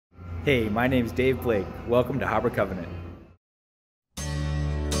Hey, my name's Dave Blake. Welcome to Harbor Covenant.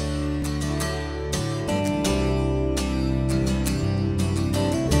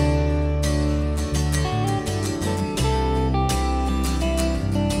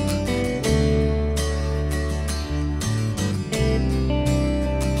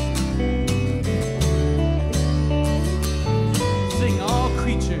 Sing all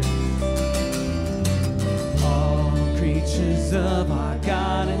creatures of our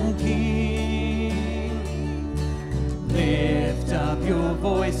God and King. Lift up your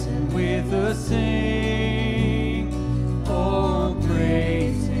voice and with us sing. Oh,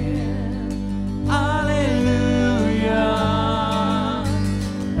 praise Him. Hallelujah.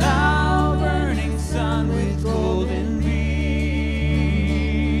 Thou burning sun with golden beam.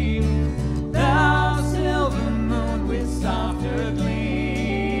 Thou silver moon with softer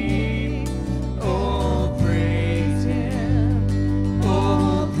gleam. Oh, praise Him.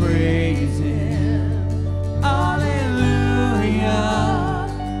 Oh, praise Him. Hallelujah.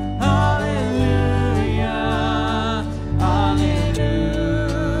 Hallelujah. Hallelujah.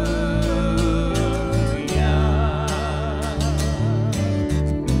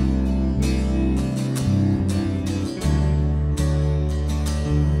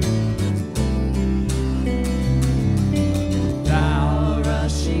 Thou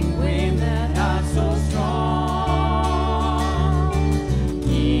rushing wind that art so strong,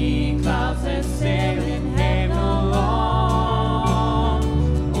 ye clouds that sail in heaven along.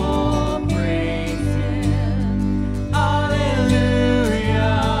 Oh, praise Him.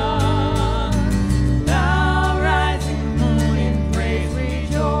 Hallelujah. Thou rising moon in praise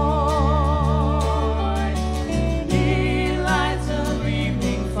rejoice. Ye lights of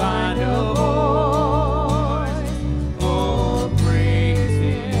evening find a voice. Oh, praise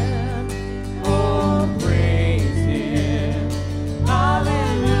Him. Oh, praise Him.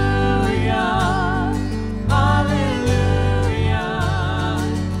 Hallelujah. Hallelujah.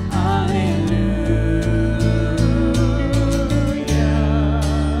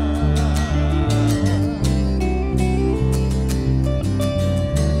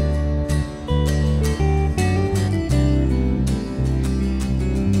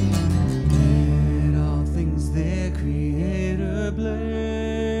 Let all things their Creator bless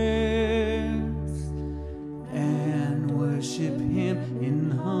and worship Him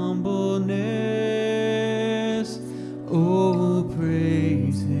in humbleness. Oh,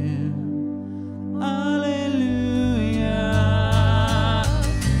 praise Him. Hallelujah.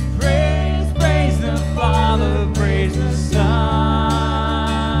 Praise, praise the Father, praise the Son,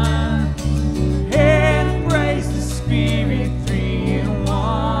 and praise the Spirit, three in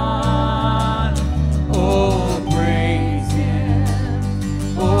one. Oh, praise Him.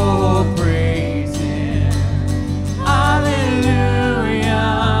 Oh, praise Him. Hallelujah.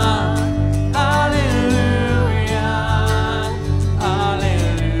 Hallelujah.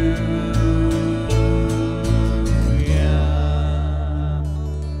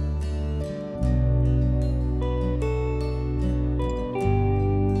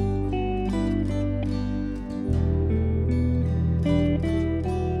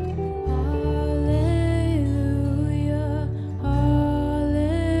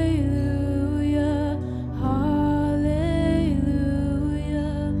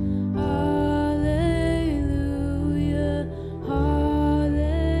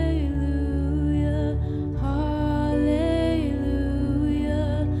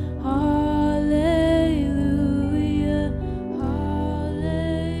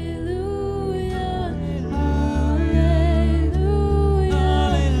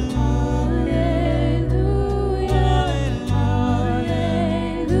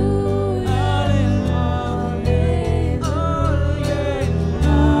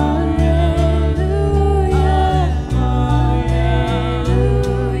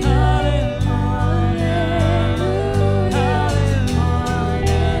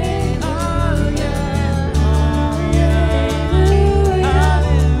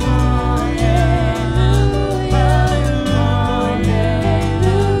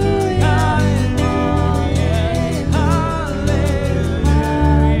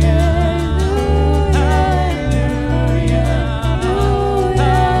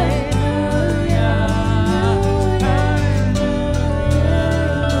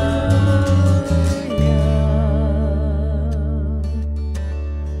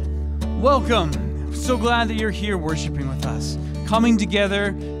 Welcome. So glad that you're here worshiping with us, coming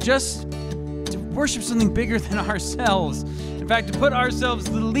together just to worship something bigger than ourselves. In fact, to put ourselves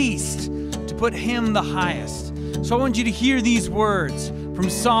the least, to put Him the highest. So I want you to hear these words from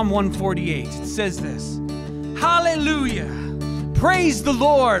Psalm 148. It says this: Hallelujah! Praise the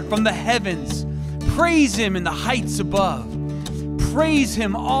Lord from the heavens. Praise him in the heights above. Praise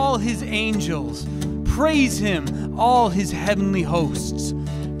him, all his angels. Praise him, all his heavenly hosts.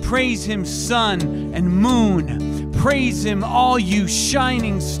 Praise him, sun and moon. Praise him, all you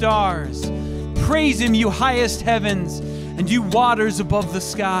shining stars. Praise him, you highest heavens, and you waters above the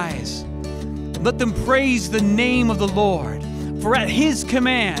skies. Let them praise the name of the Lord, for at his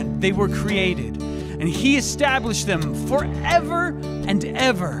command they were created, and he established them forever and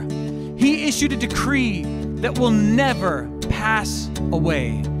ever. He issued a decree that will never pass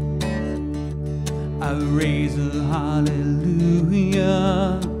away. I raise a hallelujah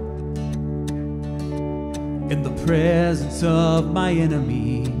in the presence of my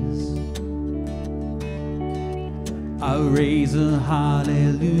enemies. I raise a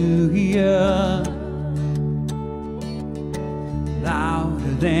hallelujah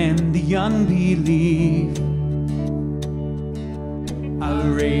louder than the unbelief. I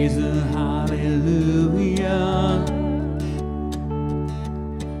raise a hallelujah.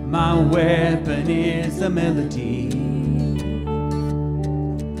 My weapon is a melody.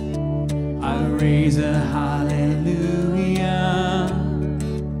 I raise a hallelujah.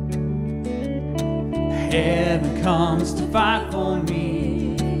 Heaven comes to fight for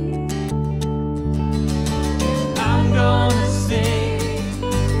me. I'm gonna sing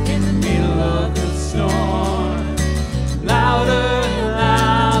in the middle of the storm. Louder and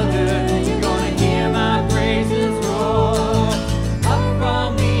louder, you're gonna hear my praises roar. Up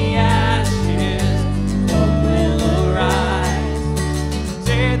from the ashes, hope will arise.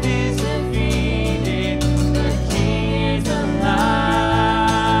 Death is defeated, the King is alive.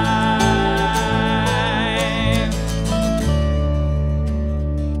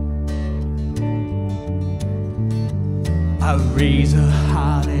 I raise a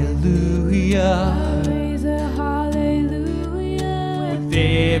hallelujah. With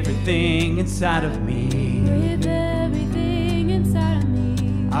everything inside of me. With everything inside of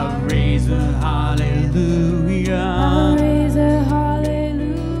me. I raise a hallelujah. I raise a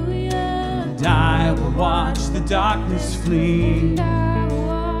hallelujah. And I will watch the darkness flee. And I will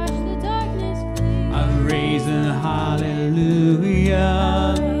watch the darkness flee. I raise a hallelujah.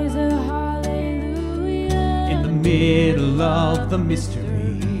 I raise a hallelujah. In the middle of the mystery.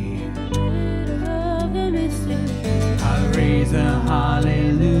 Middle of the mystery. I raise a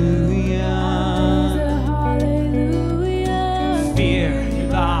hallelujah. Hallelujah. Fear, you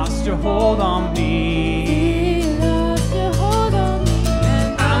lost your hold on me. You lost your hold on me.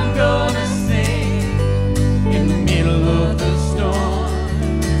 And I'm gonna sing in the middle of the storm.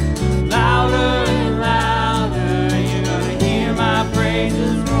 Louder and louder, you're gonna hear my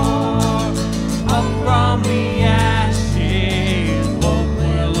praises roar. Up from the ashes, hope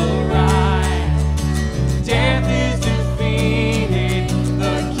will arise. Death is defeated,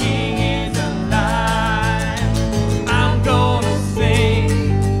 the King is alive. I'm gonna sing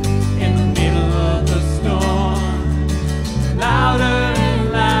in the middle of the storm. Louder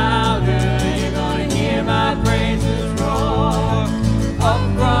and louder, you're gonna hear my praises roar. Up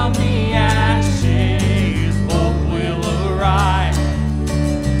from the ashes, hope will arise.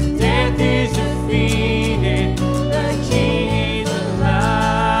 Death is defeated, the King is alive.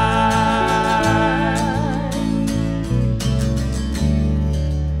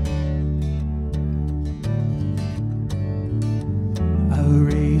 I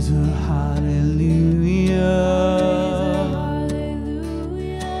raise a hallelujah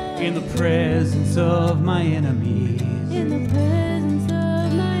in the presence of my enemies. In the presence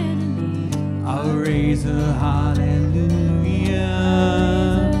of my enemies. I raise a hallelujah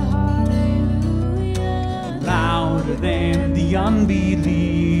Hallelujah. louder than the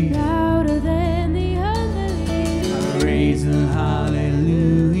unbelief. Louder than the unbelief. I raise a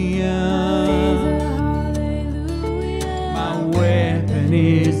hallelujah. Hallelujah. My weapon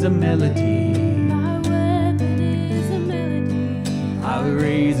is a melody. My weapon is a melody. I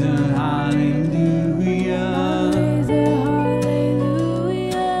raise a hallelujah. Raise a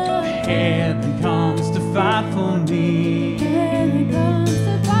hallelujah. Heaven comes to fight for me. Heaven comes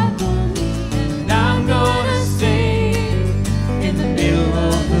to fight for me. And I'm gonna sing in the middle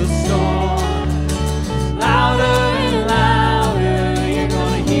of the storm. Louder and louder, you're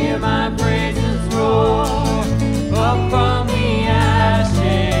gonna hear my praises roar. Up from the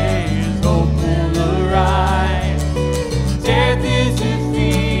ashes, hope will arise. Death is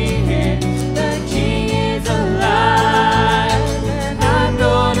defeated, the King is alive. And I'm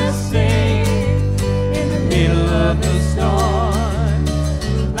gonna sing in the middle of the storm.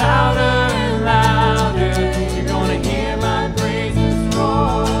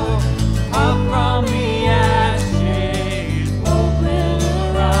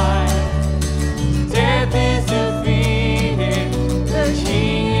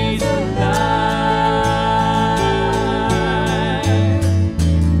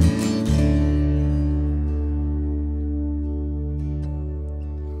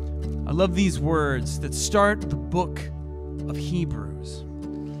 I love these words that start the book of Hebrews.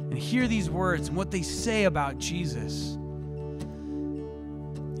 And hear these words and what they say about Jesus.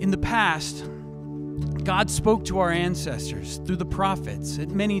 In the past, God spoke to our ancestors through the prophets at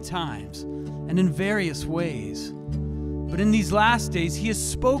many times and in various ways. But in these last days, he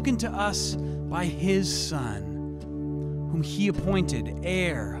has spoken to us by his Son, whom he appointed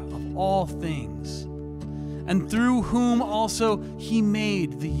heir of all things, and through whom also he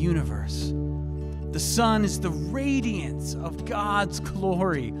made the universe. The Son is the radiance of God's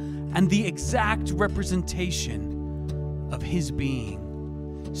glory and the exact representation of his being,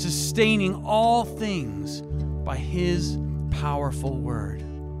 sustaining all things by his powerful word.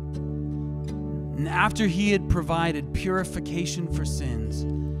 And after he had provided purification for sins,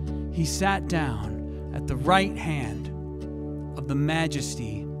 he sat down at the right hand of the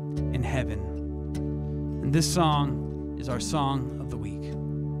Majesty in heaven. And this song is our song of the week.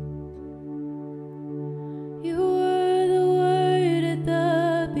 You were the Word at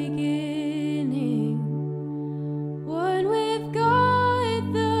the beginning, one with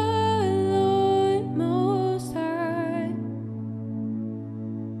God the Lord Most High.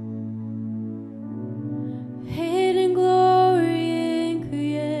 Hidden glory in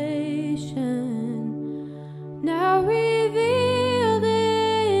creation, now revealed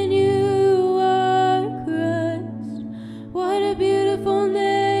in you are Christ. What a beautiful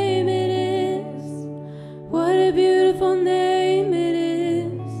name it is. What a beautiful name it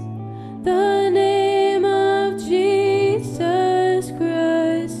is. The name of Jesus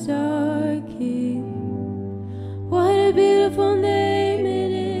Christ our King. What a beautiful name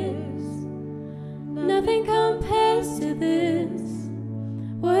it is. Nothing compares to this.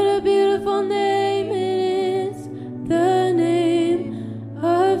 What a beautiful name it is. The name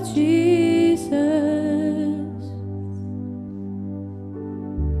of Jesus.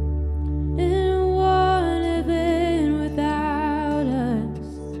 And what heaven without us?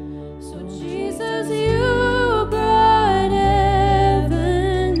 So Jesus, you brought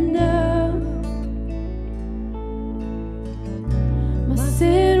heaven down. My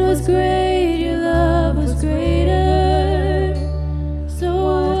sin was great, your love was greater. So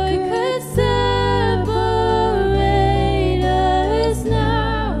what could separate us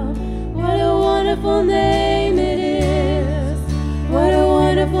now? What a wonderful name it is. What a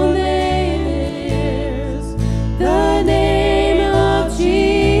wonderful name it is. The name of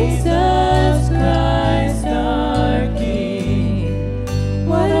Jesus Christ our King.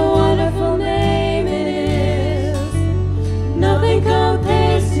 What a wonderful name it is. Nothing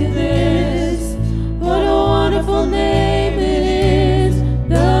compares to this. What a wonderful name it is.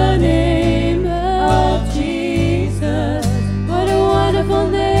 The name of Jesus. What a wonderful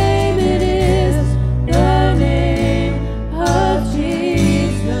name it is. The name of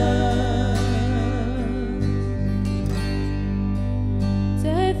Jesus.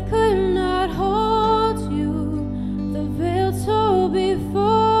 Death could not hold you. The veil tore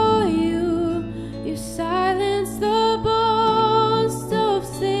before you. You silenced the boast of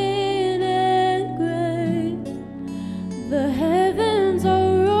sin and grave. The heavens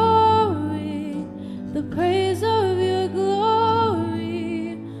are roaring the praise of your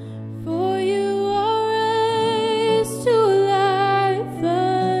glory. For you are raised to life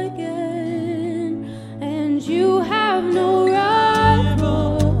again, and you have no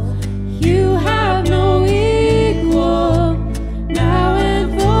rival, you have no equal. Now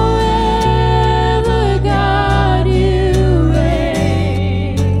and forever, God, you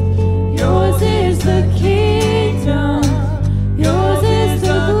reign. Yours is the kingdom, yours is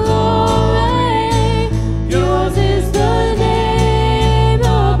the glory, yours is the name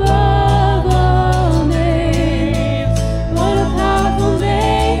above all names. What a powerful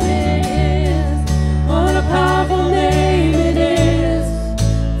name it is. What a powerful name it is.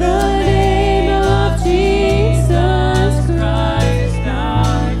 The name of Jesus Christ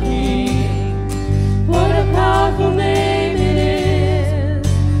our King. What a powerful name it is.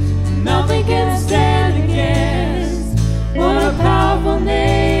 Nothing can stand against. What a powerful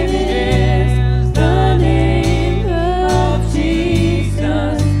name it is. The name of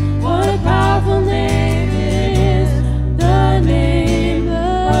Jesus. What a powerful name it is. The name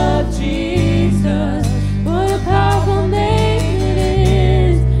of Jesus. What a powerful name it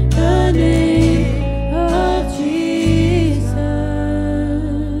is. The name of Jesus.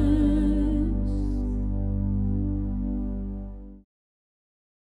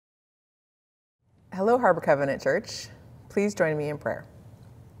 Hello, Harbor Covenant Church. Please join me in prayer.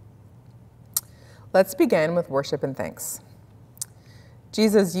 Let's begin with worship and thanks.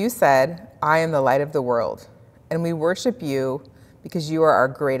 Jesus, you said, I am the light of the world, and we worship you because you are our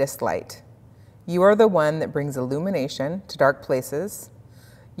greatest light. You are the one that brings illumination to dark places.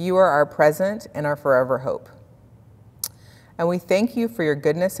 You are our present and our forever hope. And we thank you for your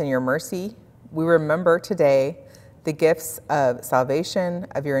goodness and your mercy. We remember today the gifts of salvation,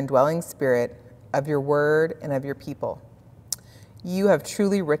 of your indwelling spirit, of your word, and of your people. You have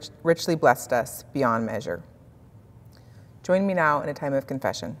truly richly blessed us beyond measure. Join me now in a time of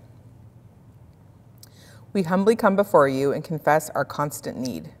confession. We humbly come before you and confess our constant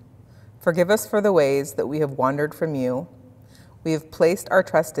need. Forgive us for the ways that we have wandered from you. We have placed our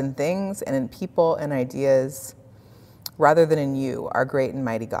trust in things and in people and ideas rather than in you, our great and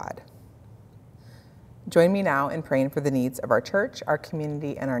mighty God. Join me now in praying for the needs of our church, our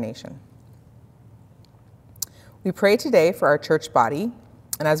community, and our nation. We pray today for our church body,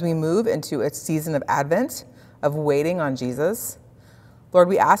 and as we move into a season of Advent, of waiting on Jesus, Lord,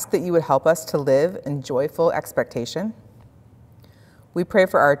 we ask that you would help us to live in joyful expectation. We pray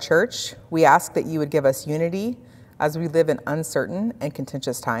for our church. We ask that you would give us unity as we live in uncertain and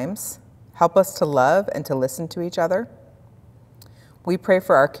contentious times. Help us to love and to listen to each other. We pray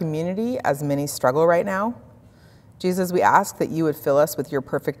for our community as many struggle right now. Jesus, we ask that you would fill us with your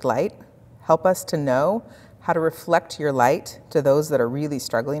perfect light. Help us to know how to reflect your light to those that are really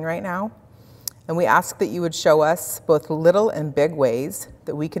struggling right now. And we ask that you would show us both little and big ways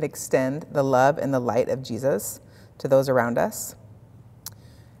that we can extend the love and the light of Jesus to those around us.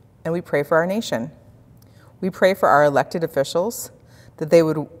 And we pray for our nation. We pray for our elected officials, that they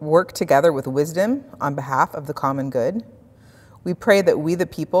would work together with wisdom on behalf of the common good. We pray that we, the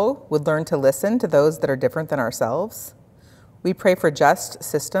people, would learn to listen to those that are different than ourselves. We pray for just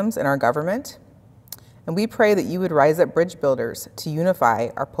systems in our government. And we pray that you would rise up bridge builders to unify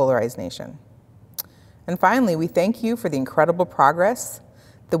our polarized nation. And finally, we thank you for the incredible progress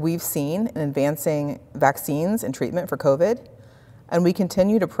that we've seen in advancing vaccines and treatment for COVID. And we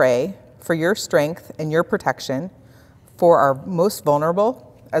continue to pray for your strength and your protection for our most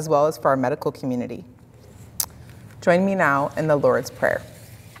vulnerable, as well as for our medical community. Join me now in the Lord's Prayer.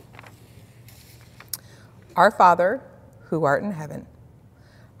 Our Father, who art in heaven,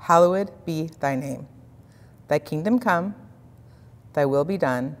 hallowed be thy name. Thy kingdom come, thy will be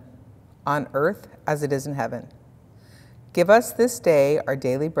done, on earth as it is in heaven. Give us this day our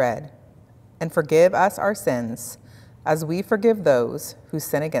daily bread, and forgive us our sins, as we forgive those who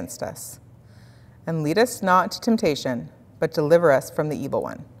sin against us. And lead us not to temptation, but deliver us from the evil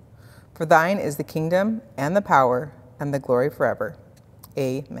one. For thine is the kingdom, and the power, and the glory forever.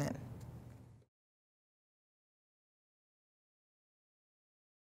 Amen.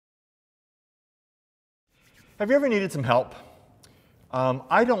 Have you ever needed some help?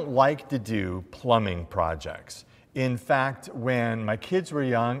 I don't like to do plumbing projects. In fact, when my kids were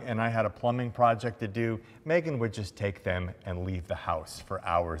young and I had a plumbing project to do, Megan would just take them and leave the house for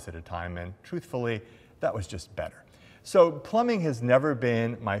hours at a time, and truthfully, that was just better. So plumbing has never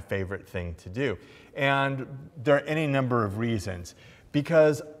been my favorite thing to do, and there are any number of reasons.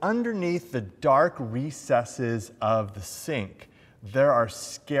 Because underneath the dark recesses of the sink, there are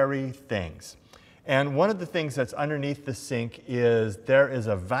scary things. And one of the things that's underneath the sink is there is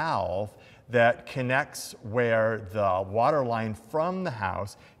a valve that connects where the water line from the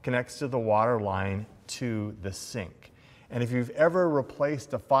house connects to the water line to the sink. And if you've ever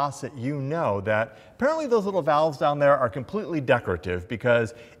replaced a faucet, you know that apparently those little valves down there are completely decorative,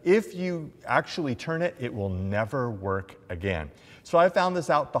 because if you actually turn it, it will never work again. So I found this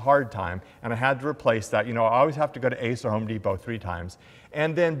out the hard time, and I had to replace that. You know, I always have to go to Ace or Home Depot 3 times.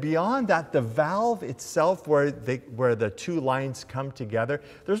 And then beyond that, the valve itself, where the two lines come together,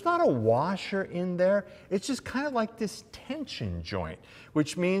 there's not a washer in there. It's just kind of like this tension joint,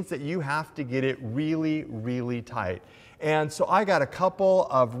 which means that you have to get it really, really tight. And so I got a couple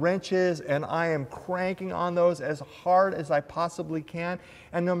of wrenches, and I am cranking on those as hard as I possibly can.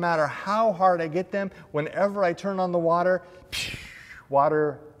 And no matter how hard I get them, whenever I turn on the water,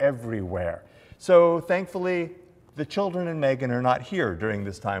 water everywhere. So thankfully, the children and Megan are not here during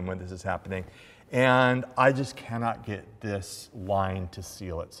this time when this is happening, and I just cannot get this line to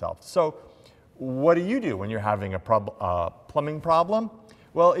seal itself. So what do when you're having a plumbing problem?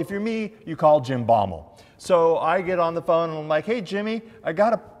 Well, if you're me, you call Jim Baumel. So I get on the phone and I'm like, hey Jimmy, I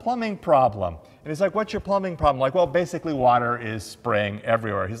got a plumbing problem. And he's like, what's your plumbing problem? I'm like, well, basically water is spraying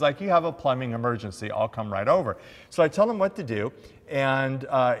everywhere. He's like, you have a plumbing emergency, I'll come right over. So I tell him what to do, and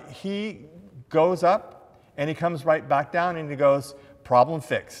he goes up and he comes right back down and he goes, problem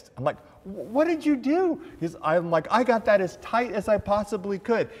fixed. I'm like, what did you do? I'm like, I got that as tight as I possibly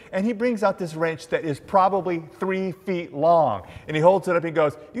could. And he brings out this wrench that is probably 3 feet long. And he holds it up and he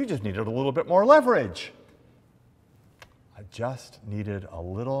goes, you just needed a little bit more leverage. I just needed a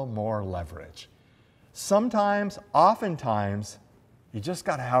little more leverage. Sometimes, oftentimes, you just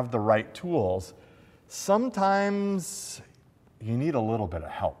got to have the right tools. Sometimes you need a little bit of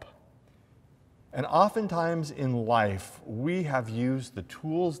help. And oftentimes in life, we have used the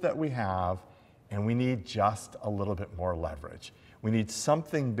tools that we have, and we need just a little bit more leverage. We need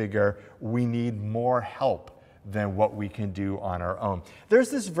something bigger. We need more help than what we can do on our own. There's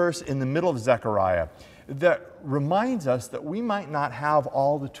this verse in the middle of Zechariah that reminds us that we might not have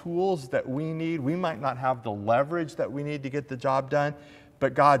all the tools that we need. We might not have the leverage that we need to get the job done,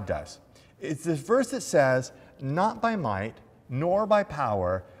 but God does. It's this verse that says, "Not by might, nor by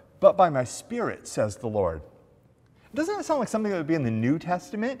power, but by my Spirit, says the Lord." Doesn't that sound like something that would be in the New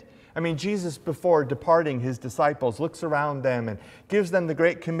Testament? I mean, Jesus, before departing his disciples, looks around them and gives them the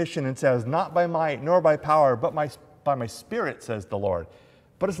Great Commission and says, "Not by might, nor by power, but by my Spirit, says the Lord."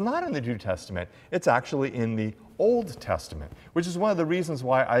 But it's not in the New Testament. It's actually in the Old Testament, which is one of the reasons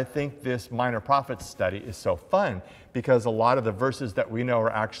why I think this Minor Prophets study is so fun, because a lot of the verses that we know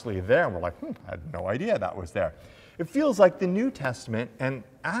are actually there, and we're like, I had no idea that was there. It feels like the New Testament, and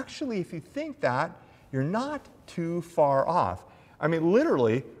actually, if you think that, you're not too far off. I mean,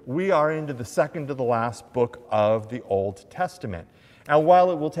 literally, we are into the second to the last book of the Old Testament. And while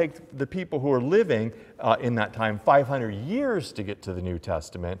it will take the people who are living in that time 500 years to get to the New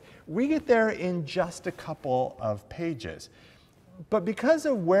Testament, we get there in just a couple of pages. But because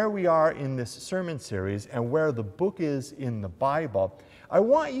of where we are in this sermon series and where the book is in the Bible, I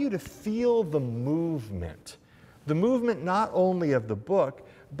want you to feel the movement. The movement not only of the book,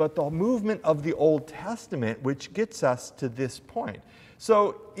 but the movement of the Old Testament, which gets us to this point.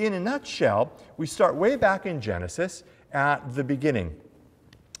 So in a nutshell, we start way back in Genesis at the beginning.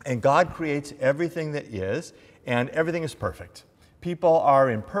 And God creates everything that is, and everything is perfect. People are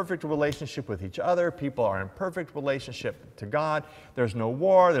in perfect relationship with each other. People are in perfect relationship to God. There's no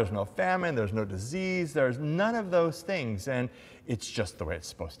war, there's no famine, there's no disease, there's none of those things. And it's just the way it's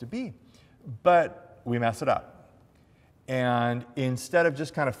supposed to be. But we mess it up. And instead of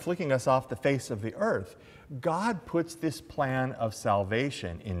just kind of flicking us off the face of the earth, God puts this plan of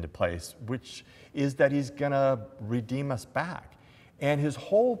salvation into place, which is that he's going to redeem us back. And his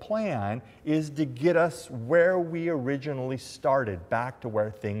whole plan is to get us where we originally started, back to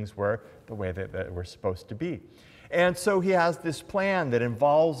where things were the way that we're supposed to be. And so he has this plan that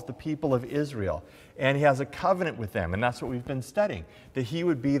involves the people of Israel. And he has a covenant with them, and that's what we've been studying, that he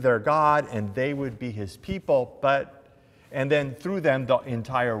would be their God and they would be his people, and then through them, the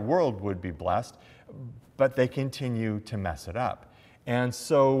entire world would be blessed, but they continue to mess it up. And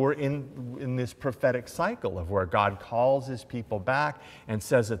so we're in this prophetic cycle of where God calls his people back and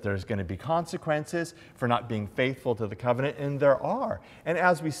says that there's going to be consequences for not being faithful to the covenant, and there are. And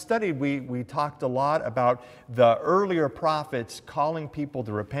as we studied, we talked a lot about the earlier prophets calling people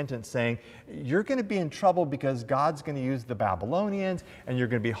to repentance, saying, you're going to be in trouble because God's going to use the Babylonians, and you're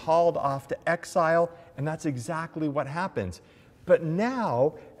going to be hauled off to exile, and that's exactly what happens. But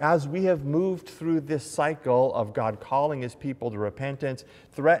now, as we have moved through this cycle of God calling his people to repentance,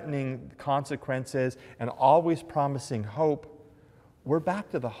 threatening consequences, and always promising hope, we're back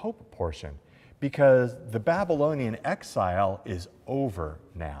to the hope portion, because the Babylonian exile is over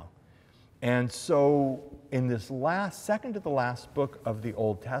now. And so in this second to the last book of the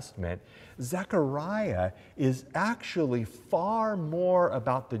Old Testament, Zechariah is actually far more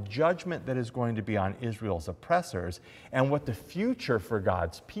about the judgment that is going to be on Israel's oppressors and what the future for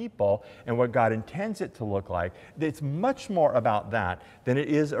God's people and what God intends it to look like. It's much more about that than it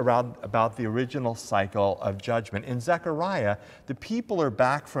is about the original cycle of judgment. In Zechariah, the people are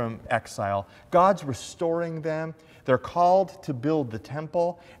back from exile. God's restoring them. They're called to build the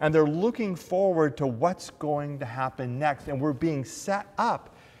temple, and they're looking forward to what's going to happen next. And we're being set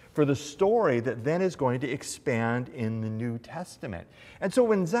up for the story that then is going to expand in the New Testament. And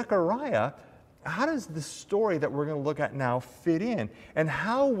so in Zechariah, how does the story that we're going to look at now fit in? And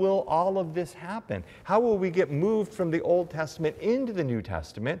how will all of this happen? How will we get moved from the Old Testament into the New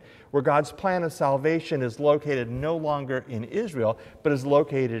Testament, where God's plan of salvation is located no longer in Israel, but is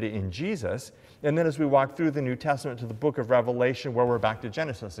located in Jesus? And then as we walk through the New Testament to the book of Revelation, where we're back to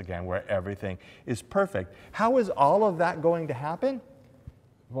Genesis again, where everything is perfect. How is all of that going to happen?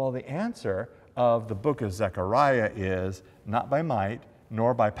 Well, the answer of the book of Zechariah is, not by might,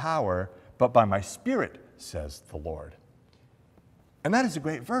 nor by power, but by my Spirit, says the Lord. And that is a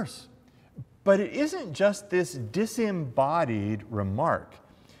great verse. But it isn't just this disembodied remark,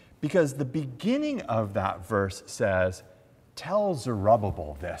 because the beginning of that verse says, tell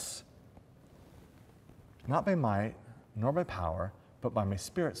Zerubbabel this. Not by might, nor by power, but by my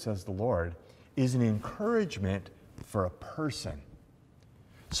Spirit, says the Lord, is an encouragement for a person.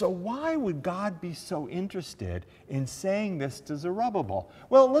 So why would God be so interested in saying this to Zerubbabel?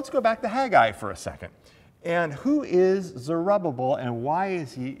 Well, let's go back to Haggai for a second. And who is Zerubbabel and why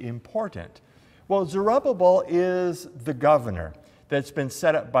is he important? Well, Zerubbabel is the governor that's been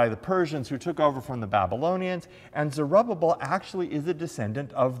set up by the Persians who took over from the Babylonians, and Zerubbabel actually is a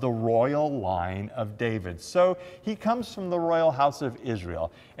descendant of the royal line of David. So he comes from the royal house of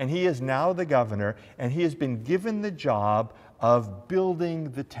Israel, and he is now the governor, and he has been given the job of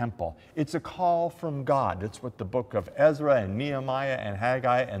building the temple. It's a call from God. It's what the book of Ezra and Nehemiah and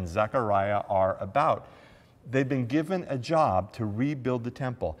Haggai and Zechariah are about. They've been given a job to rebuild the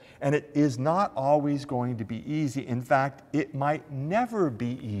temple, and it is not always going to be easy. In fact, it might never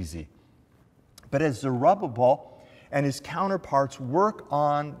be easy. But as Zerubbabel and his counterparts work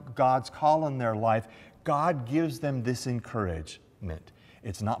on God's call in their life, God gives them this encouragement.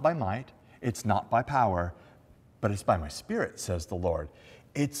 It's not by might, it's not by power, but it's by my Spirit, says the Lord.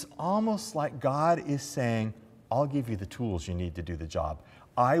 It's almost like God is saying, I'll give you the tools you need to do the job.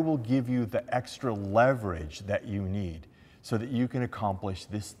 I will give you the extra leverage that you need so that you can accomplish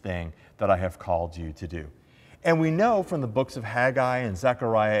this thing that I have called you to do. And we know from the books of Haggai and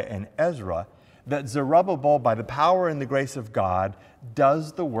Zechariah and Ezra that Zerubbabel, by the power and the grace of God,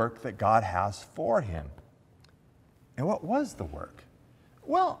 does the work that God has for him. And what was the work?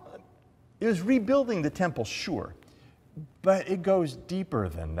 Well, it was rebuilding the temple, sure, but it goes deeper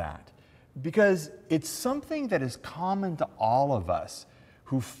than that because it's something that is common to all of us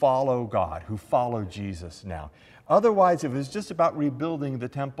who follow God, who follow Jesus now. Otherwise, if it was just about rebuilding the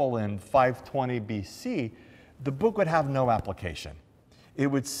temple in 520 BC, the book would have no application. It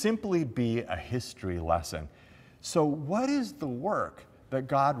would simply be a history lesson. So what is the work that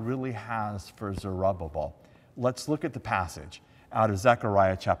God really has for Zerubbabel? Let's look at the passage out of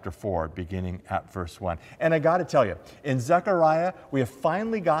Zechariah chapter 4, beginning at verse 1. And I got to tell you, in Zechariah, we have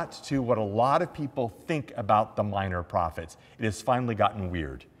finally got to what a lot of people think about the minor prophets. It has finally gotten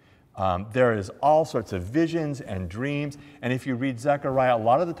weird. There is all sorts of visions and dreams, and if you read Zechariah, a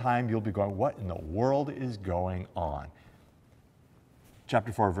lot of the time you'll be going, what in the world is going on?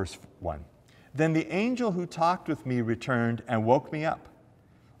 Chapter 4, verse 1. Then the angel who talked with me returned and woke me up,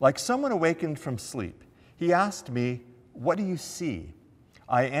 like someone awakened from sleep. He asked me, what do you see?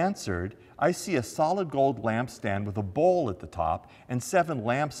 I answered, I see a solid gold lampstand with a bowl at the top and 7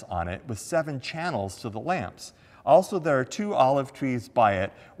 lamps on it with 7 channels to the lamps. Also, there are 2 olive trees by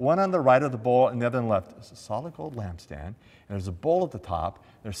it, one on the right of the bowl and the other on the left. It's a solid gold lampstand, and there's a bowl at the top.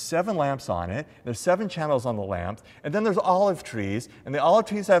 There's 7 lamps on it. There's 7 channels on the lamps, and then there's olive trees, and the olive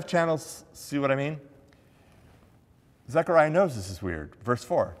trees have channels. See what I mean? Zechariah knows this is weird. Verse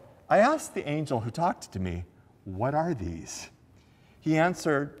 4, I asked the angel who talked to me, what are these? He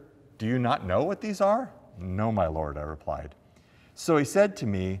answered, do you not know what these are? No, my Lord, I replied. So he said to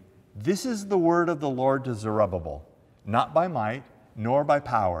me, this is the word of the Lord to Zerubbabel, not by might, nor by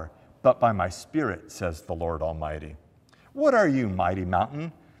power, but by my Spirit, says the Lord Almighty. What are you, mighty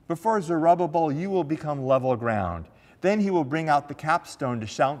mountain? Before Zerubbabel, you will become level ground. Then he will bring out the capstone to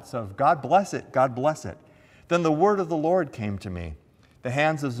shouts of, God bless it, God bless it. Then the word of the Lord came to me. The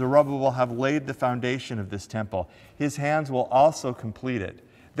hands of Zerubbabel have laid the foundation of this temple. His hands will also complete it.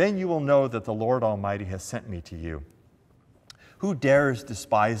 Then you will know that the Lord Almighty has sent me to you. Who dares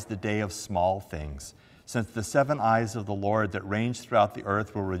despise the day of small things? Since the 7 eyes of the Lord that range throughout the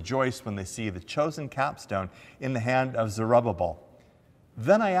earth will rejoice when they see the chosen capstone in the hand of Zerubbabel.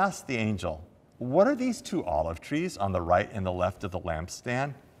 Then I asked the angel, what are these 2 olive trees on the right and the left of the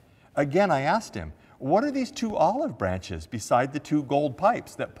lampstand? Again I asked him, what are these 2 olive branches beside the 2 gold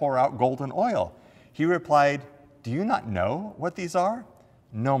pipes that pour out golden oil? He replied, do you not know what these are?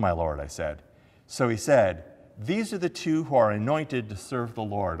 No, my Lord, I said. So he said, these are the 2 who are anointed to serve the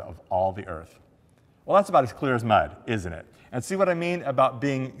Lord of all the earth. Well, that's about as clear as mud, isn't it? And see what I mean about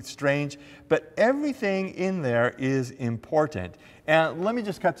being strange? But everything in there is important. And let me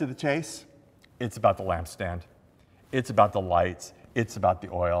just cut to the chase. It's about the lampstand. It's about the lights. It's about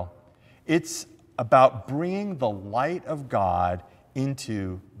the oil. It's about bringing the light of God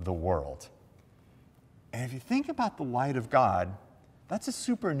into the world. And if you think about the light of God, that's a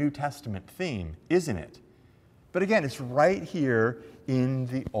super New Testament theme, isn't it? But again, it's right here in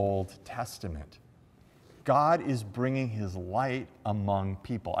the Old Testament. God is bringing his light among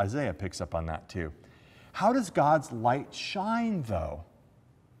people. Isaiah picks up on that too. How does God's light shine, though?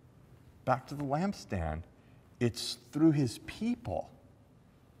 Back to the lampstand. It's through his people,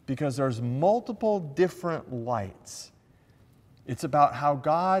 because there's multiple different lights. It's about how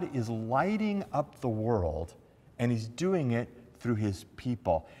God is lighting up the world, and he's doing it through his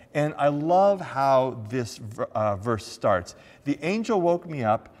people. And I love how this verse starts. The angel woke me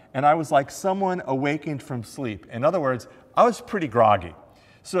up, and I was like someone awakened from sleep. In other words, I was pretty groggy.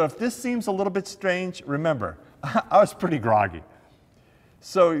 So if this seems a little bit strange, remember, I was pretty groggy.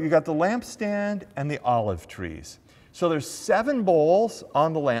 So you got the lampstand and the olive trees. So there's 7 bowls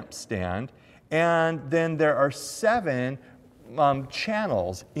on the lampstand, and then there are 7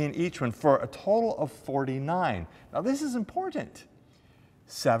 channels in each one for a total of 49. Now this is important.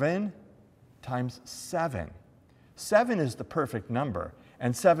 7 times 7. 7 is the perfect number,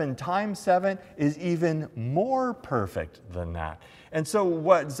 and 7 times 7 is even more perfect than that. And so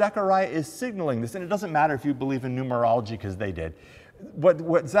what Zechariah is signaling this, and it doesn't matter if you believe in numerology because they did,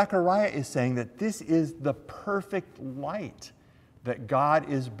 what Zechariah is saying that this is the perfect light that God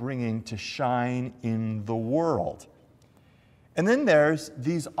is bringing to shine in the world. And then there's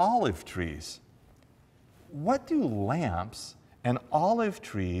these olive trees. What do lamps and olive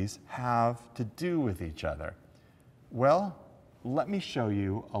trees have to do with each other? Well, let me show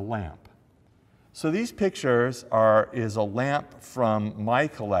you a lamp. So these pictures is a lamp from my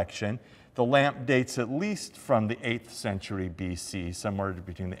collection. The lamp dates at least from the 8th century BC, somewhere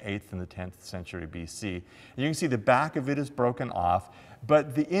between the 8th and the 10th century BC. And you can see the back of it is broken off,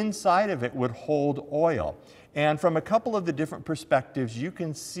 but the inside of it would hold oil. And from a couple of the different perspectives, you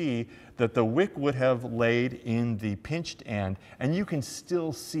can see that the wick would have laid in the pinched end, and you can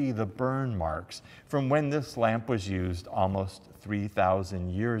still see the burn marks from when this lamp was used almost 3,000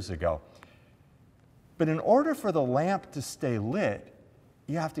 years ago. But in order for the lamp to stay lit,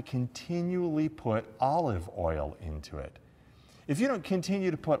 you have to continually put olive oil into it. If you don't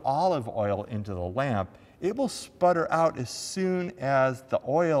continue to put olive oil into the lamp, it will sputter out as soon as the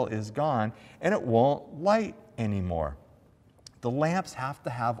oil is gone, and it won't light anymore. The lamps have to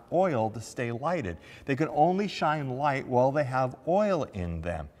have oil to stay lighted. They can only shine light while they have oil in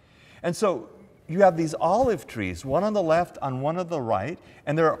them. And so you have these olive trees, one on the left and one on the right,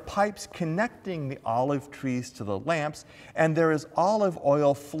 and there are pipes connecting the olive trees to the lamps, and there is olive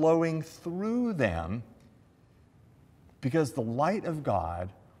oil flowing through them because the light of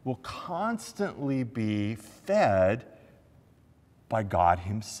God will constantly be fed by God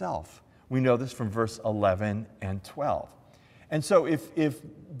himself. We know this from verse 11 and 12. And so if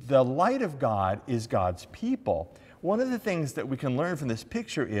the light of God is God's people, one of the things that we can learn from this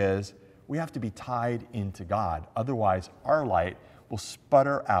picture is we have to be tied into God. Otherwise, our light will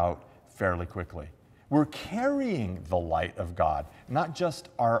sputter out fairly quickly. We're carrying the light of God, not just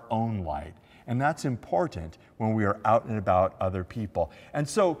our own light. And that's important when we are out and about other people. And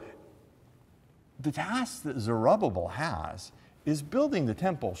so the task that Zerubbabel has is building the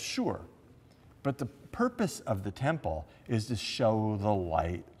temple, sure. But the purpose of the temple is to show the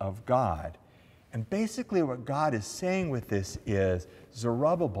light of God. And basically what God is saying with this is,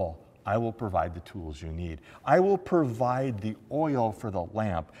 Zerubbabel, I will provide the tools you need. I will provide the oil for the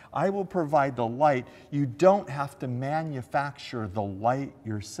lamp. I will provide the light. You don't have to manufacture the light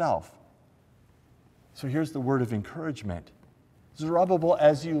yourself. So here's the word of encouragement. Zerubbabel,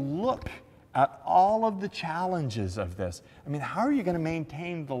 as you look at all of the challenges of this, I mean, how are you going to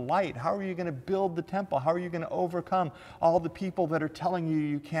maintain the light? How are you going to build the temple? How are you going to overcome all the people that are telling you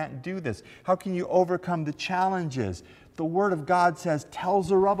you can't do this? How can you overcome the challenges? The word of God says, tell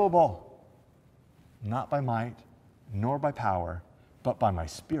Zerubbabel, not by might, nor by power, but by my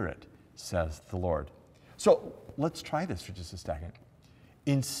spirit, says the Lord. So let's try this for just a second.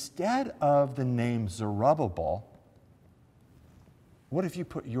 Instead of the name Zerubbabel, what if you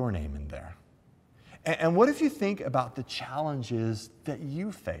put your name in there? And what if you think about the challenges that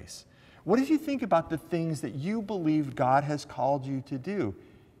you face? What if you think about the things that you believe God has called you to do?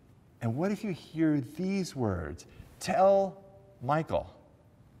 And what if you hear these words? Tell Michael,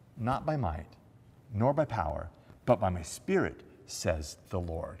 not by might, nor by power, but by my spirit, says the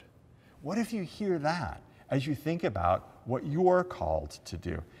Lord. What if you hear that as you think about what you're called to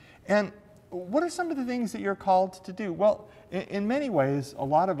do? And what are some of the things that you're called to do? Well, in many ways,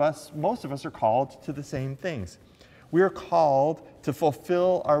 most of us are called to the same things. We are called to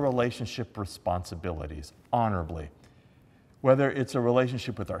fulfill our relationship responsibilities honorably. Whether it's a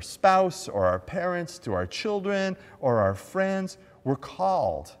relationship with our spouse or our parents, to our children or our friends, we're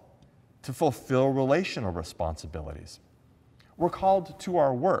called to fulfill relational responsibilities. We're called to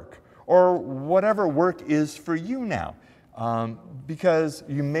our work, or whatever work is for you now. Because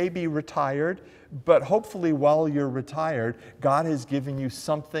you may be retired, but hopefully while you're retired, God has given you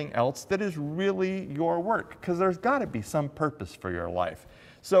something else that is really your work, because there's got to be some purpose for your life.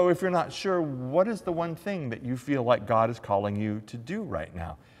 So if you're not sure, what is the one thing that you feel like God is calling you to do right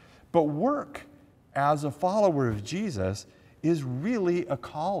now? But work as a follower of Jesus is really a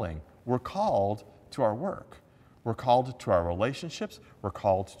calling. We're called to our work. We're called to our relationships. We're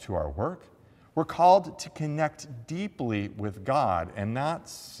called to our work. We're called to connect deeply with God, and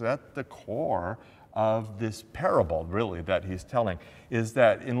that's at the core of this parable, really, that he's telling, is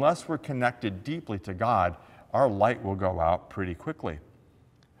that unless we're connected deeply to God, our light will go out pretty quickly.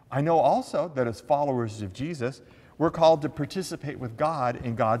 I know also that as followers of Jesus, we're called to participate with God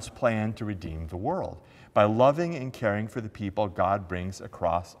in God's plan to redeem the world by loving and caring for the people God brings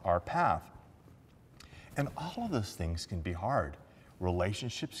across our path. And all of those things can be hard.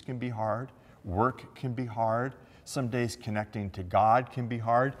 Relationships can be hard. Work can be hard. Some days connecting to God can be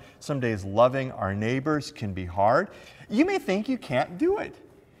hard. Some days loving our neighbors can be hard. You may think you can't do it.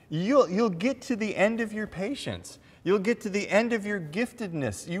 You'll get to the end of your patience. You'll get to the end of your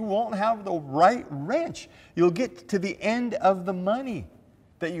giftedness. You won't have the right wrench. You'll get to the end of the money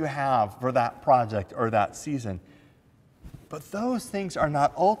that you have for that project or that season. But those things are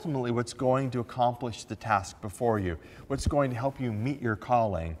not ultimately what's going to accomplish the task before you, what's going to help you meet your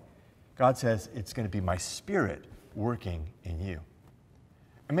calling. God says it's going to be my Spirit working in you.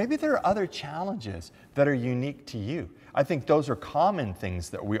 And maybe there are other challenges that are unique to you. I think those are common things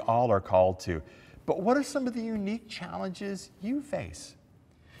that we all are called to. But what are some of the unique challenges you face?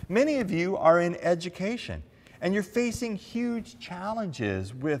 Many of you are in education, and you're facing huge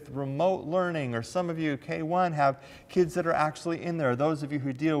challenges with remote learning, or some of you, K1, have kids that are actually in there, those of you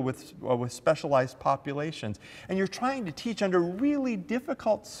who deal with specialized populations. And you're trying to teach under really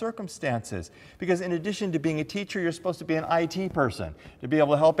difficult circumstances, because in addition to being a teacher, you're supposed to be an IT person to be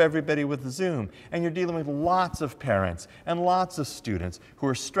able to help everybody with Zoom. And you're dealing with lots of parents and lots of students who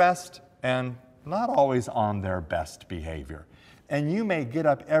are stressed and not always on their best behavior. And you may get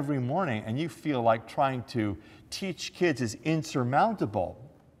up every morning and you feel like trying to teach kids is insurmountable,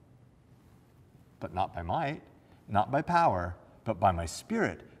 but not by might, not by power, but by my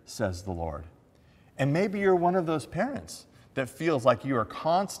Spirit, says the Lord. And maybe you're one of those parents that feels like you are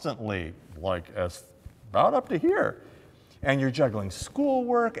constantly like about up to here. And you're juggling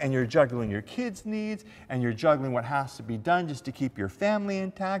schoolwork, and you're juggling your kids' needs, and you're juggling what has to be done just to keep your family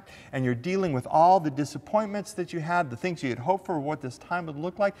intact, and you're dealing with all the disappointments that you had, the things you had hoped for, what this time would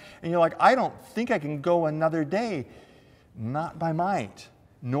look like, and you're like, I don't think I can go another day. Not by might,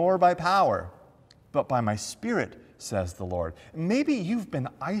 nor by power, but by my Spirit, says the Lord. Maybe you've been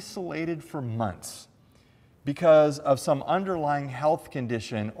isolated for months because of some underlying health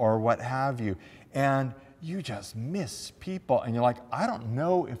condition or what have you, and you just miss people, and you're like, I don't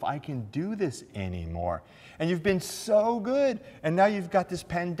know if I can do this anymore. And you've been so good, and now you've got this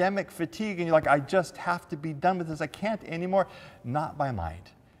pandemic fatigue, and you're like, I just have to be done with this. I can't anymore. Not by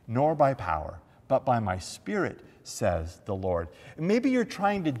might, nor by power, but by my Spirit, says the Lord. Maybe you're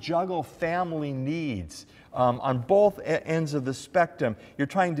trying to juggle family needs on both ends of the spectrum. You're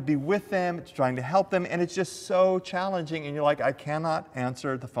trying to be with them, it's trying to help them, and it's just so challenging, and you're like, I cannot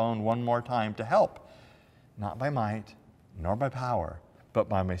answer the phone one more time to help. Not by might, nor by power, but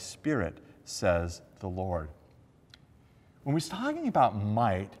by my Spirit, says the Lord. When we're talking about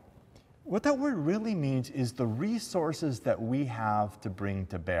might, what that word really means is the resources that we have to bring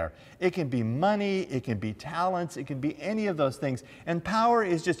to bear. It can be money, it can be talents, it can be any of those things. And power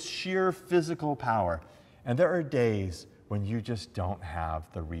is just sheer physical power. And there are days when you just don't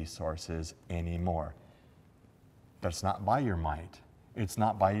have the resources anymore. But it's not by your might. It's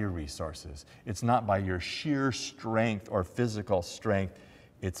not by your resources. It's not by your sheer strength or physical strength.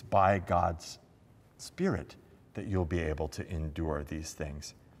 It's by God's Spirit that you'll be able to endure these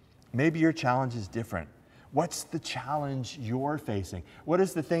things. Maybe your challenge is different. What's the challenge you're facing? What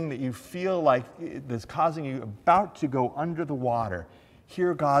is the thing that you feel like that's causing you about to go under the water?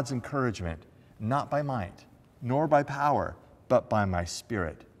 Hear God's encouragement, not by might, nor by power, but by my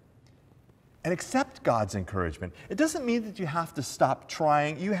Spirit. And accept God's encouragement. It doesn't mean that you have to stop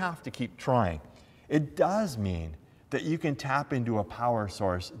trying. You have to keep trying. It does mean that you can tap into a power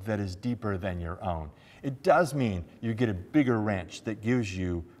source that is deeper than your own. It does mean you get a bigger wrench that gives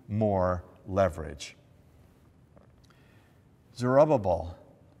you more leverage. Zerubbabel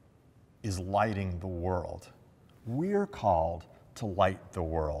is lighting the world. We're called to light the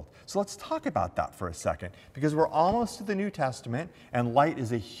world. So let's talk about that for a second, because we're almost to the New Testament, and light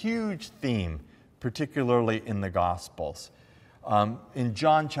is a huge theme, particularly in the Gospels. In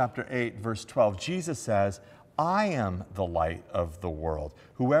John chapter 8, verse 12, Jesus says, I am the light of the world.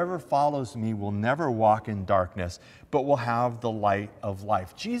 Whoever follows me will never walk in darkness, but will have the light of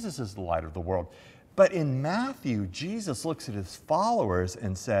life. Jesus is the light of the world. But in Matthew, Jesus looks at his followers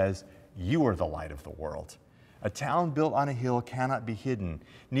and says, you are the light of the world. A town built on a hill cannot be hidden.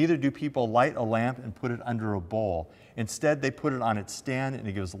 Neither do people light a lamp and put it under a bowl. Instead, they put it on its stand, and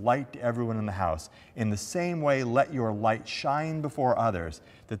it gives light to everyone in the house. In the same way, let your light shine before others,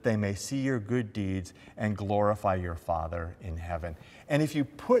 that they may see your good deeds and glorify your Father in heaven. And if you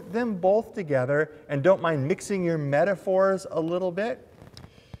put them both together, and don't mind mixing your metaphors a little bit,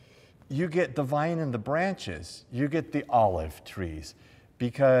 you get the vine and the branches. You get the olive trees.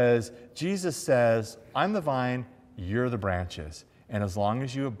 Because Jesus says, I'm the vine, you're the branches. And as long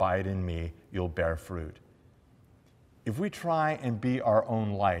as you abide in me, you'll bear fruit. If we try and be our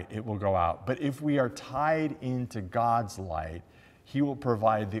own light, it will go out. But if we are tied into God's light, He will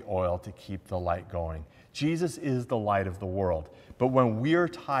provide the oil to keep the light going. Jesus is the light of the world. But when we are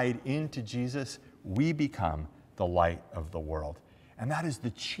tied into Jesus, we become the light of the world. And that is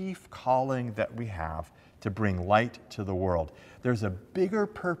the chief calling that we have, to bring light to the world. There's a bigger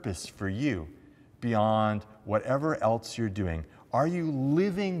purpose for you beyond whatever else you're doing. Are you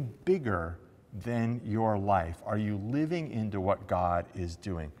living bigger than your life? Are you living into what God is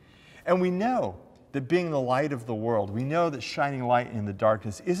doing? And we know that being the light of the world, we know that shining light in the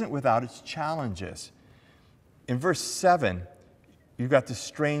darkness isn't without its challenges. In verse 7, you've got this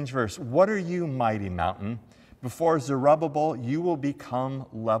strange verse. What are you, mighty mountain? Before Zerubbabel, you will become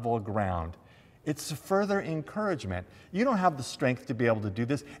level ground. It's further encouragement. You don't have the strength to be able to do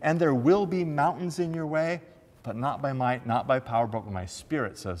this, and there will be mountains in your way, but not by might, not by power, but by my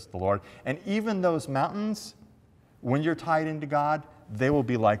Spirit, says the Lord. And even those mountains, when you're tied into God, they will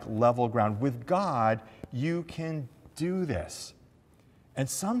be like level ground. With God, you can do this. And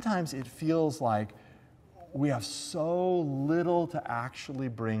sometimes it feels like we have so little to actually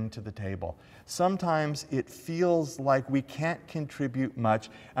bring to the table. Sometimes it feels like we can't contribute much,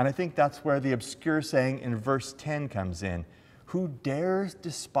 and I think that's where the obscure saying in verse 10 comes in. Who dares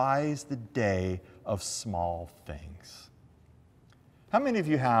despise the day of small things? How many of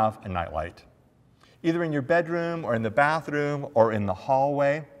you have a nightlight? Either in your bedroom or in the bathroom or in the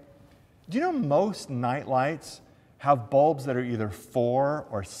hallway? Do you know most nightlights have bulbs that are either 4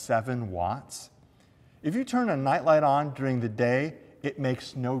 or 7 watts? If you turn a nightlight on during the day, it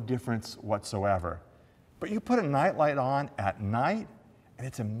makes no difference whatsoever. But you put a nightlight on at night, and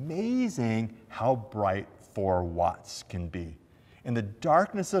it's amazing how bright 4 watts can be. In the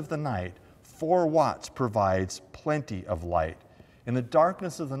darkness of the night, 4 watts provides plenty of light. In the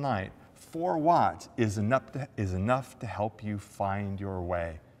darkness of the night, 4 watts is enough to help you find your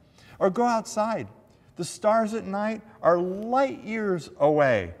way. Or go outside. The stars at night are light years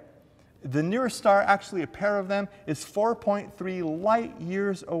away. The nearest star, actually a pair of them, is 4.3 light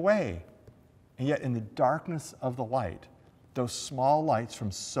years away. And yet in the darkness of the light, those small lights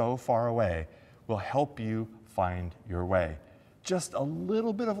from so far away will help you find your way. Just a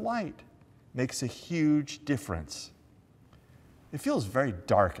little bit of light makes a huge difference. It feels very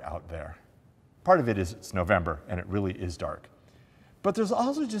dark out there. Part of it is it's November, and it really is dark. But there's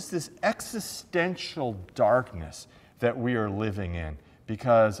also just this existential darkness that we are living in,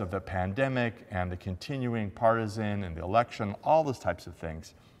 because of the pandemic and the continuing partisan and the election, all those types of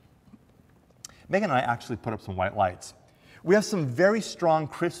things. Megan and I actually put up some white lights. We have some very strong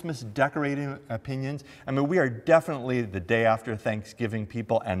Christmas decorating opinions. I mean, we are definitely the day after Thanksgiving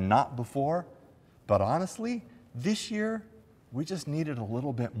people and not before. But honestly, this year, we just needed a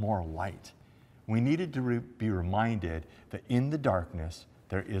little bit more light. We needed to be reminded that in the darkness,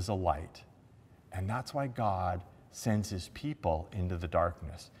 there is a light. And that's why God sends His people into the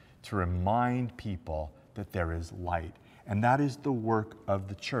darkness, to remind people that there is light. And that is the work of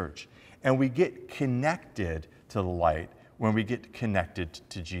the church. And we get connected to the light when we get connected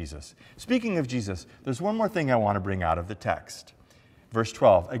to Jesus. Speaking of Jesus, there's one more thing I want to bring out of the text. Verse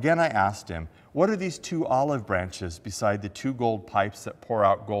 12, again I asked him, what are these 2 olive branches beside the 2 gold pipes that pour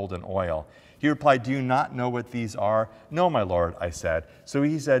out gold and oil? He replied, do you not know what these are? No, my Lord, I said. So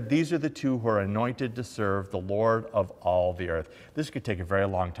he said, these are the 2 who are anointed to serve the Lord of all the earth. This could take a very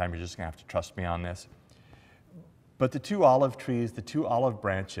long time. You're just going to have to trust me on this. But the 2 olive trees, the 2 olive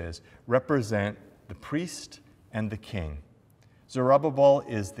branches, represent the priest and the king. Zerubbabel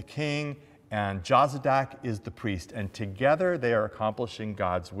is the king, and Jozadak is the priest. And together they are accomplishing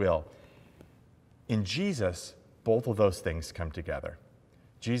God's will. In Jesus, both of those things come together.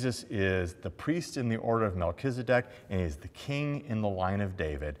 Jesus is the priest in the order of Melchizedek, and he is the king in the line of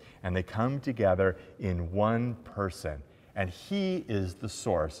David. And they come together in one person. And he is the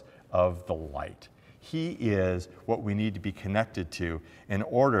source of the light. He is what we need to be connected to in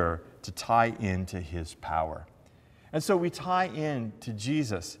order to tie into his power. And so we tie in to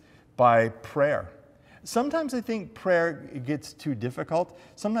Jesus by prayer. Sometimes I think prayer gets too difficult.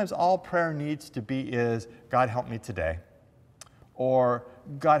 Sometimes all prayer needs to be is, God, help me today. Or,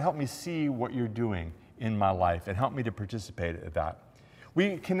 God, help me see what you're doing in my life and help me to participate in that. We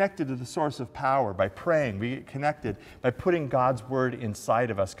get connected to the source of power by praying. We get connected by putting God's word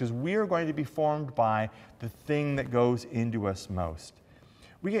inside of us, because we are going to be formed by the thing that goes into us most.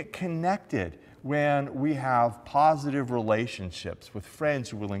 We get connected when we have positive relationships with friends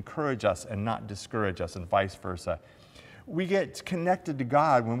who will encourage us and not discourage us, and vice versa. We get connected to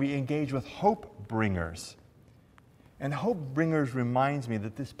God when we engage with hope bringers. And hope bringers reminds me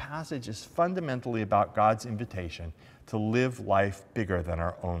that this passage is fundamentally about God's invitation to live life bigger than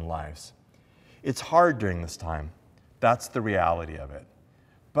our own lives. It's hard during this time. That's the reality of it.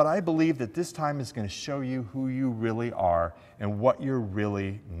 But I believe that this time is going to show you who you really are and what you're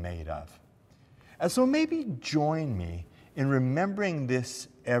really made of. And so maybe join me in remembering this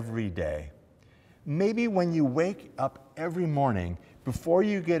every day. Maybe when you wake up every morning, before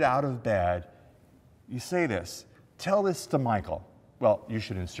you get out of bed, you say this. Tell this to Michael. Well, you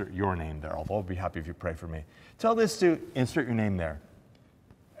should insert your name there, although I'll be happy if you pray for me. Tell this to insert your name there.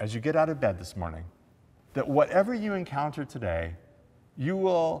 As you get out of bed this morning, that whatever you encounter today, you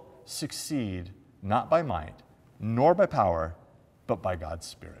will succeed not by might, nor by power, but by God's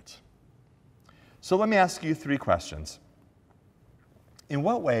Spirit. So let me ask you 3 questions. In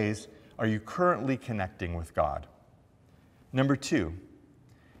what ways are you currently connecting with God? Number 2,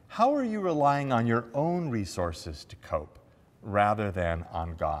 how are you relying on your own resources to cope rather than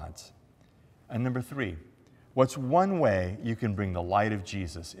on God's? And number 3, what's one way you can bring the light of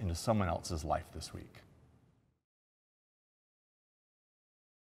Jesus into someone else's life this week?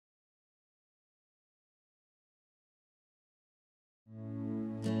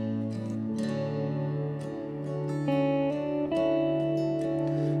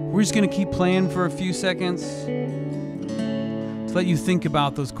 We're just going to keep playing for a few seconds to let you think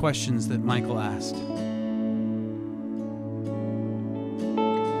about those questions that Michael asked.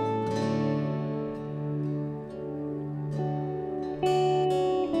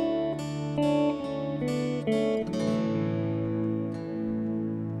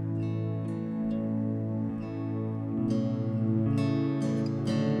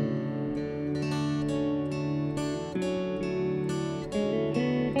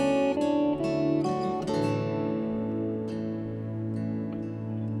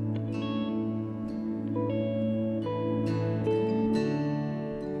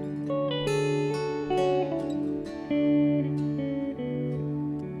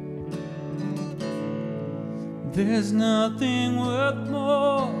 There's nothing worth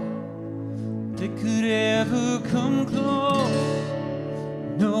more that could ever come close.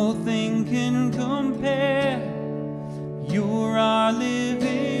 Nothing can compare. You're our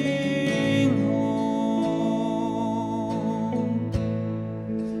living hope.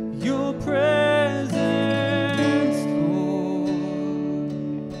 Your presence, Lord.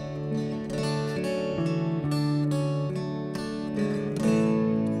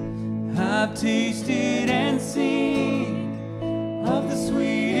 I've tasted and seen of the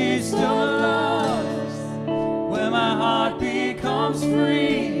sweetest of loves, where my heart becomes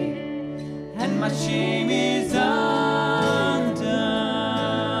free and my shame is undone.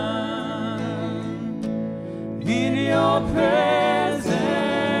 In your presence,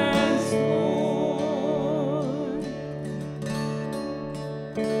 Lord.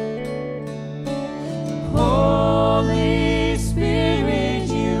 Holy Spirit,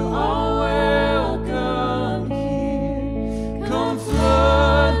 you are welcome here. Come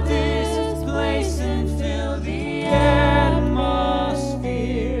flood this place and fill the atmosphere.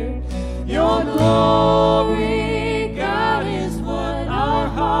 Your glory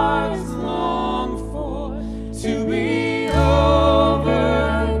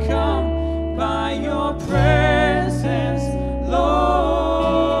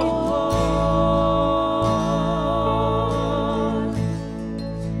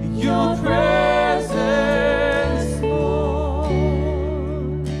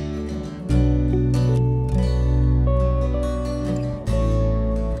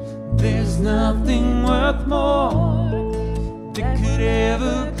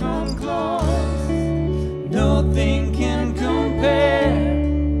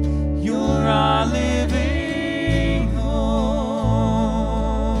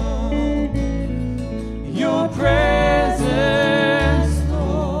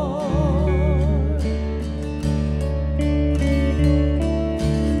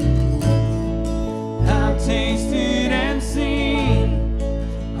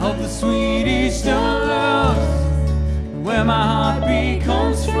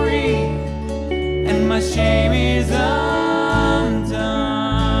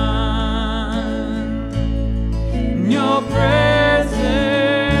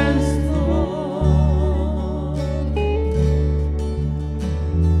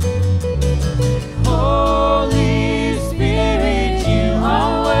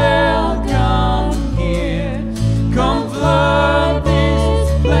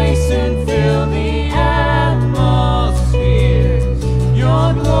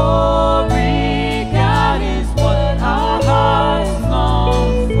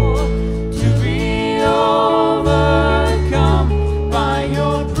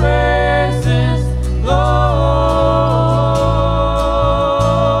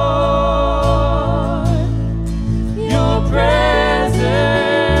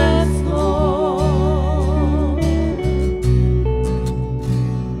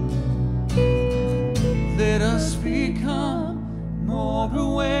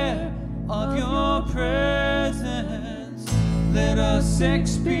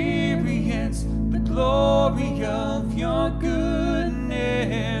experience the glory of your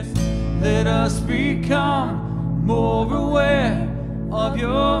goodness. Let us become more aware of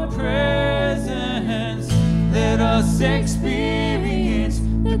your presence. Let us experience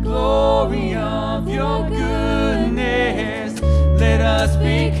the glory of your goodness. Let us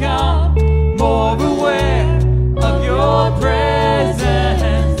become more aware of your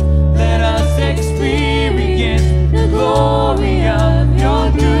presence. Let us experience the glory of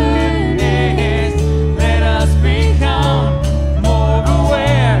your goodness. Let us become more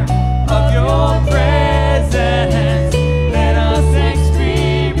aware of your presence. Let us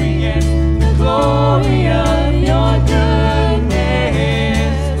experience the glory of your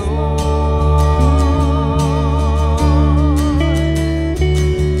goodness, Lord.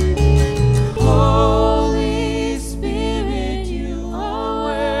 Holy Spirit, you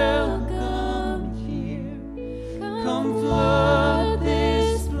are welcome here. Come flood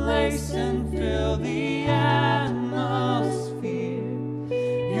this place and fill the atmosphere.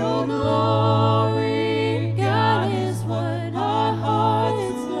 Your glory, God, is what our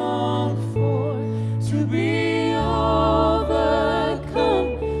hearts long for, to be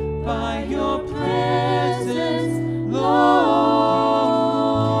overcome by your presence, Lord.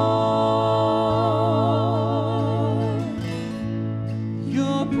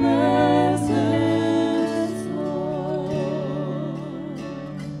 Your presence, Lord.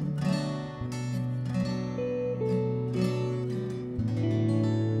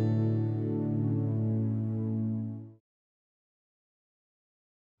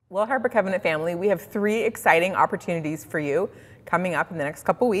 Well, Harbor Covenant family, we have 3 exciting opportunities for you coming up in the next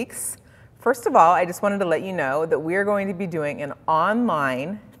couple weeks. First of all, I just wanted to let you know that we are going to be doing an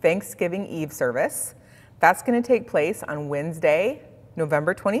online Thanksgiving Eve service. That's going to take place on Wednesday,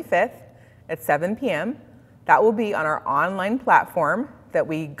 November 25th at 7 p.m. That will be on our online platform that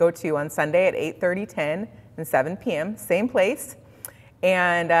we go to on Sunday at 8:30, 10, and 7 p.m., same place.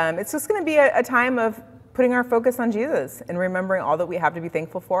 And it's just going to be a time of putting our focus on Jesus and remembering all that we have to be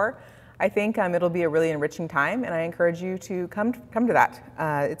thankful for. I think it'll be a really enriching time, and I encourage you to come to that.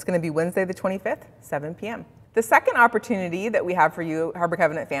 It's going to be Wednesday the 25th, 7 p.m. The second opportunity that we have for you, Harbor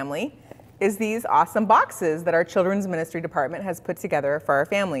Covenant family, is these awesome boxes that our children's ministry department has put together for our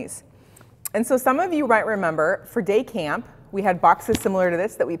families. And so some of you might remember for day camp, we had boxes similar to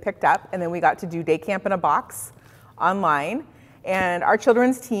this that we picked up, and then we got to do day camp in a box online. And our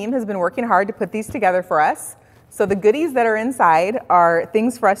children's team has been working hard to put these together for us. So the goodies that are inside are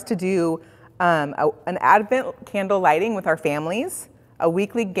things for us to do an Advent candle lighting with our families, a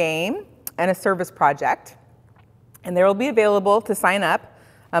weekly game, and a service project. And they will be available to sign up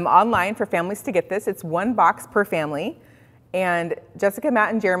online for families to get this. It's 1 box per family. And Jessica,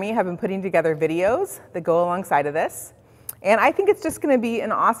 Matt, and Jeremy have been putting together videos that go alongside of this. And I think it's just going to be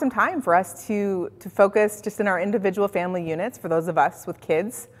an awesome time for us to focus just in our individual family units, for those of us with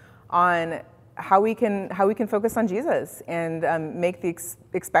kids, on how we can focus on Jesus and make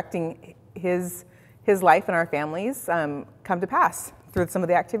expecting his life in our families come to pass through some of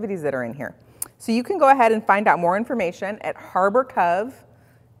the activities that are in here. So you can go ahead and find out more information at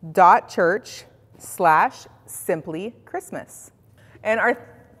harborcov.church/simplychristmas. And our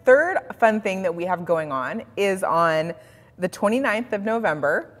third fun thing that we have going on is on the 29th of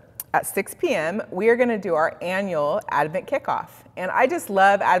November at 6 p.m., we are going to do our annual Advent Kickoff. And I just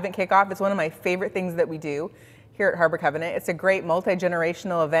love Advent Kickoff. It's one of my favorite things that we do here at Harbor Covenant. It's a great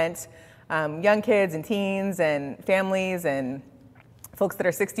multi-generational event. Young kids and teens and families and folks that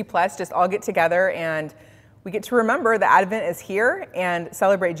are 60 plus just all get together, and we get to remember that Advent is here and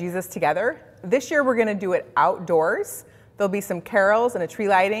celebrate Jesus together. This year we're going to do it outdoors. There'll be some carols and a tree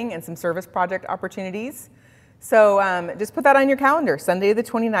lighting and some service project opportunities. So just put that on your calendar, Sunday the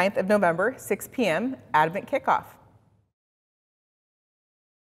 29th of November, 6 p.m., Advent Kickoff.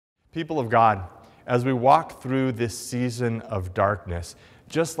 People of God, as we walk through this season of darkness,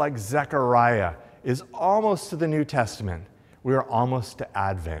 just like Zechariah is almost to the New Testament, we are almost to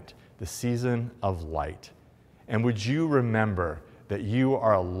Advent, the season of light. And would you remember that you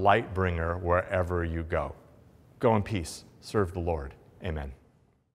are a light bringer wherever you go? Go in peace. Serve the Lord. Amen.